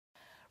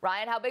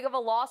Ryan, how big of a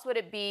loss would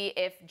it be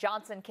if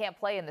Johnson can't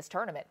play in this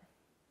tournament?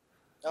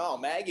 Oh,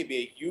 Maggie, be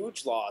a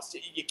huge loss.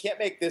 You can't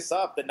make this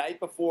up. The night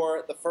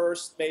before the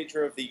first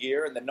major of the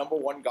year and the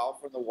 #1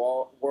 golfer in the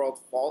world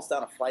falls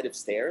down a flight of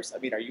stairs. I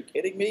mean, are you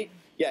kidding me?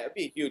 Yeah, it'd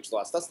be a huge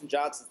loss. Dustin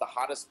Johnson's the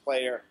hottest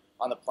player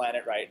on the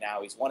planet right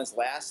now. He's won his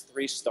last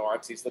 3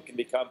 starts. He's looking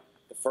to become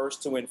the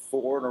first to win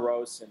 4 in a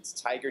row since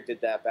Tiger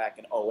did that back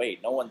in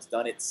 '08. No one's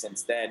done it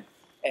since then.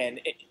 And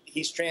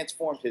he's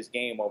transformed his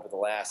game over the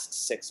last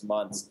 6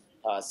 months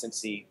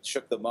since he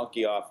shook the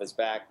monkey off his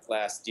back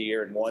last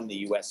year and won the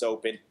U.S.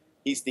 Open.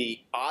 He's the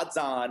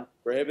odds-on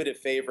prohibitive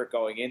favorite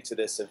going into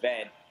this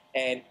event.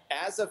 And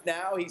as of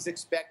now, he's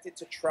expected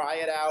to try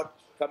it out,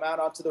 come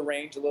out onto the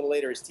range a little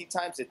later. His tee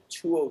time's at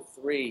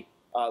 2:03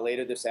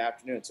 later this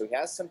afternoon, so he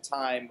has some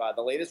time.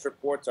 The latest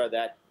reports are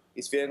that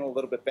he's feeling a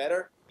little bit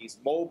better. He's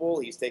mobile.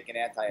 He's taking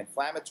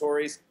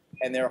anti-inflammatories,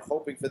 and they're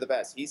hoping for the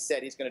best. He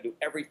said he's going to do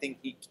everything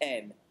he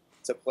can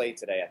to play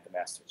today at the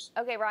Masters.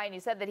 Okay, Ryan, you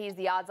said that he's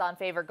the odds-on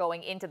favorite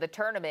going into the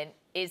tournament.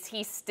 Is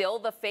he still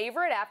the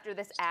favorite after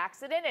this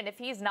accident? And if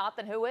he's not,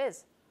 then who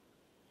is?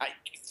 I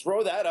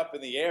throw that up in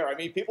the air. I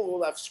mean, people were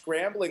left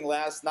scrambling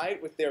last night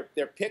with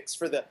their picks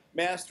for the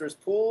Masters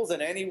pools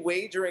and any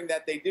wagering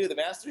that they do. The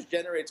Masters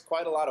generates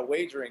quite a lot of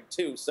wagering,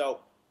 too.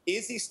 So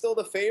is he still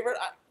the favorite?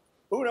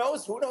 Who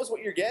knows? Who knows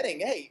what you're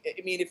getting? Hey,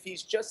 I mean, if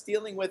he's just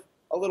dealing with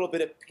a little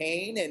bit of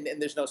pain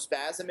and there's no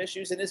spasm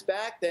issues in his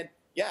back, then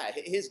yeah,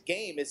 his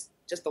game is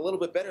just a little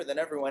bit better than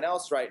everyone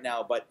else right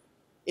now. But,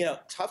 you know,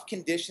 tough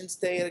conditions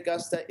today at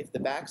Augusta. If the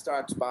back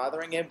starts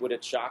bothering him, would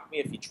it shock me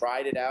if he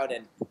tried it out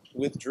and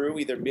withdrew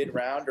either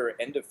mid-round or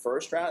end of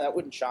first round? That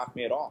wouldn't shock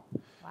me at all.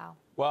 Wow.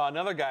 Well,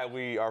 another guy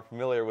we are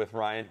familiar with,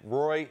 Ryan,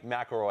 Rory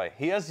McIlroy.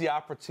 He has the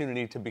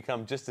opportunity to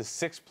become just the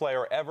 6th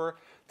player ever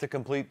to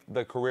complete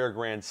the career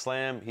Grand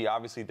Slam. He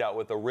obviously dealt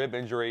with a rib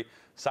injury,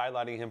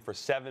 sidelining him for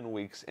 7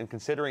 weeks. And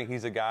considering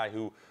he's a guy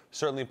who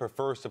certainly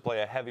prefers to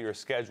play a heavier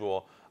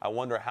schedule, I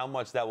wonder how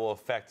much that will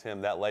affect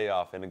him, that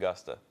layoff in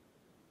Augusta.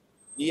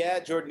 Yeah,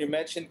 Jordan, you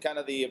mentioned kind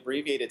of the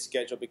abbreviated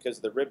schedule because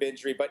of the rib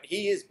injury, but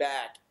he is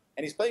back,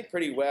 and he's played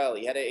pretty well.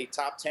 He had a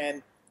top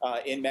 10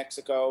 in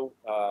Mexico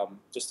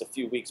just a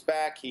few weeks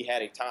back. He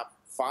had a top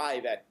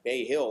 5 at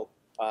Bay Hill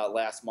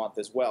last month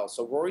as well.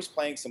 So Rory's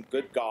playing some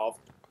good golf.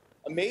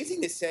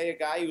 Amazing to say, a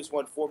guy who's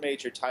won 4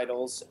 major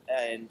titles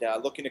and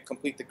looking to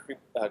complete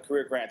the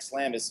career Grand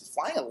Slam is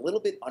flying a little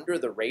bit under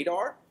the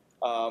radar,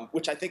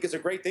 which I think is a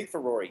great thing for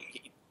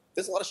Rory.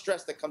 There's a lot of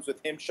stress that comes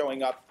with him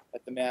showing up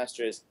at the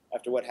Masters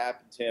after what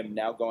happened to him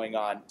now going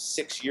on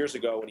 6 years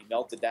ago when he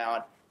melted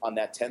down on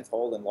that 10th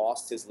hole and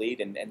lost his lead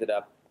and ended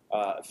up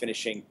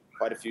finishing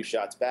quite a few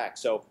shots back.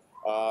 So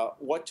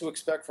what to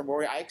expect from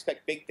Rory? I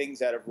expect big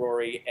things out of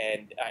Rory,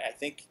 and I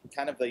think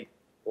kind of the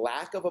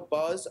lack of a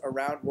buzz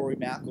around Rory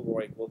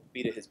McIlroy will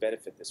be to his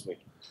benefit this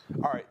week.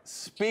 All right,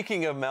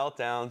 speaking of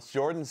meltdowns,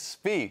 Jordan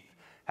Speith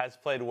has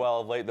played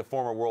well of late, the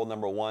former world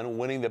 #1,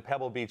 winning the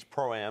Pebble Beach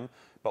Pro-Am,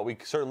 but we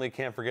certainly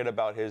can't forget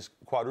about his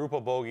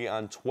quadruple bogey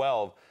on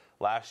 12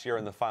 last year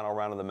in the final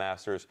round of the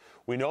Masters.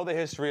 We know the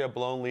history of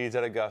blown leads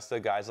at Augusta,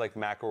 guys like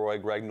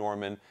McIlroy, Greg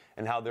Norman,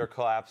 and how their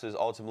collapses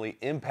ultimately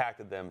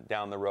impacted them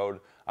down the road.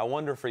 I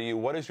wonder for you,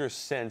 what is your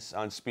sense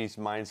on Spieth's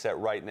mindset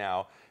right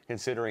now,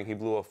 considering he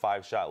blew a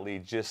 5-shot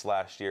lead just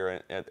last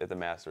year at the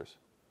Masters?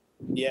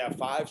 Yeah,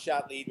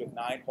 5-shot lead with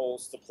 9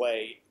 holes to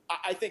play.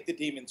 I think the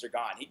demons are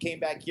gone. He came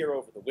back here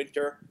over the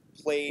winter,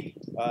 played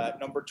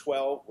number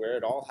 12, where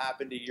it all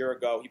happened a year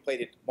ago. He played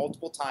it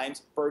multiple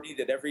times, birdied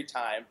it every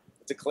time,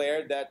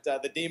 declared that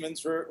the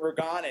demons were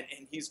gone, and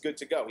he's good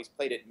to go. He's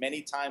played it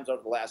many times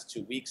over the last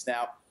 2 weeks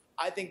now.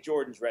 I think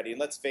Jordan's ready, and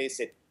let's face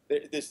it,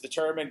 this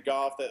determined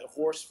golf, the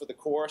horse for the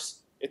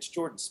course, it's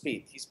Jordan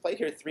Spieth. He's played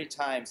here 3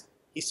 times.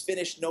 He's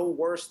finished no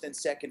worse than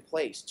second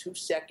place, 2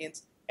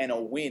 seconds and a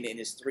win in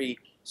his 3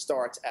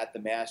 starts at the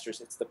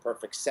Masters. It's the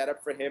perfect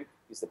setup for him.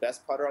 He's the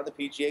best putter on the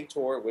PGA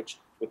Tour, which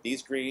with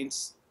these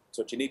greens, that's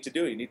what you need to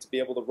do. You need to be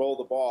able to roll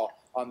the ball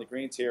on the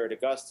greens here at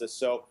Augusta.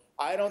 So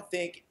I don't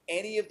think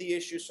any of the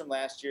issues from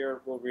last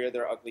year will rear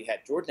their ugly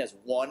head. Jordan has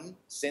won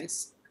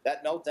since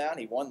that meltdown.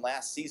 He won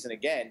last season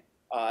again,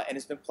 and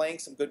has been playing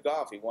some good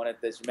golf. He won it,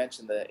 as you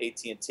mentioned, the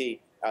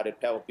AT&T out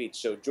at Pebble Beach.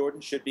 So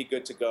Jordan should be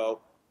good to go.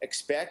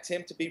 Expect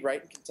him to be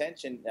right in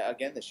contention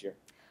again this year.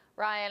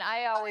 Ryan,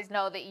 I always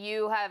know that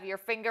you have your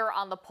finger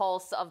on the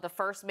pulse of the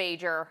first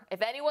major.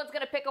 If anyone's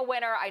going to pick a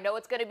winner, I know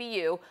it's going to be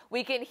you.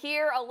 We can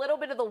hear a little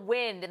bit of the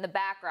wind in the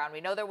background.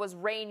 We know there was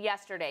rain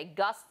yesterday.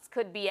 Gusts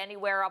could be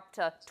anywhere up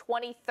to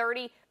 20,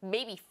 30,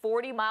 maybe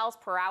 40 miles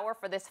per hour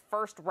for this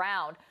first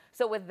round.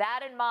 So with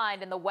that in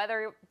mind and the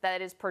weather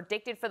that is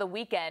predicted for the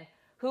weekend,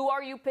 who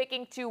are you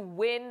picking to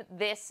win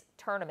this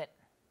tournament?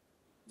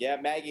 Yeah,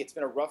 Maggie, it's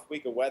been a rough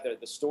week of weather.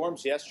 The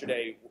storms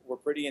yesterday were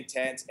pretty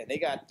intense, and they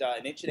got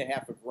 1.5 inches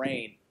of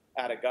rain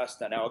at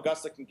Augusta. Now,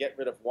 Augusta can get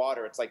rid of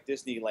water. It's like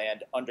Disneyland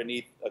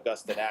underneath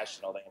Augusta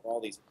National. They have all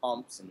these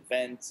pumps and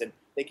vents, and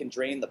they can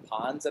drain the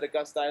ponds at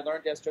Augusta, I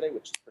learned yesterday,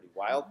 which is pretty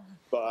wild.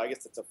 But I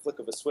guess it's a flick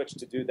of a switch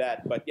to do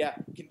that. But, yeah,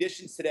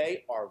 conditions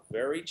today are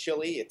very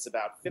chilly. It's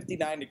about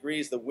 59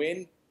 degrees. The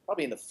wind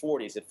probably in the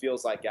 40s, it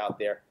feels like out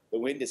there. The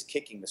wind is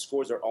kicking. The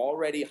scores are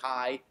already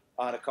high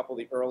on a couple of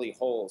the early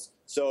holes.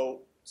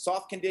 So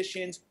soft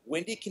conditions,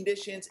 windy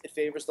conditions, it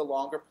favors the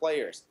longer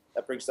players.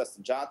 That brings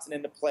Dustin Johnson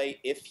into play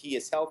if he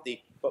is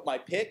healthy. But my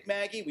pick,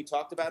 Maggie, we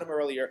talked about him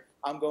earlier.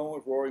 I'm going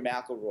with Rory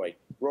McIlroy.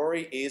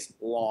 Rory is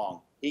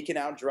long. He can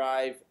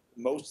outdrive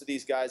most of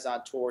these guys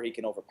on tour. He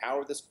can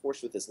overpower this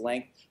course with his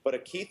length. But a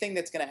key thing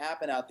that's going to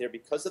happen out there,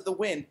 because of the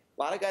wind,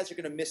 a lot of guys are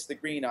going to miss the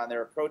green on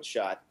their approach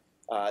shot.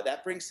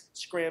 That brings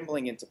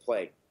scrambling into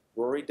play.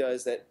 Rory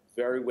does that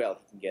very well.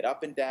 He can get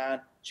up and down,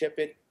 chip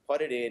it,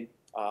 put it in.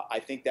 I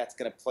think that's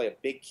going to play a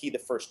big key the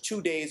first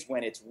 2 days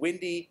when it's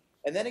windy.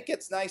 And then it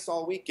gets nice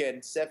all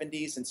weekend,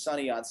 70s and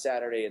sunny on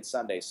Saturday and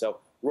Sunday. So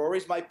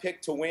Rory's my pick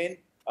to win.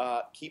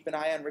 Keep an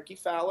eye on Ricky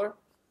Fowler.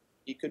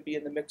 He could be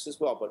in the mix as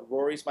well. But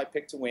Rory's my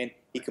pick to win.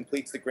 He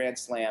completes the Grand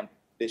Slam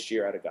this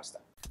year at Augusta.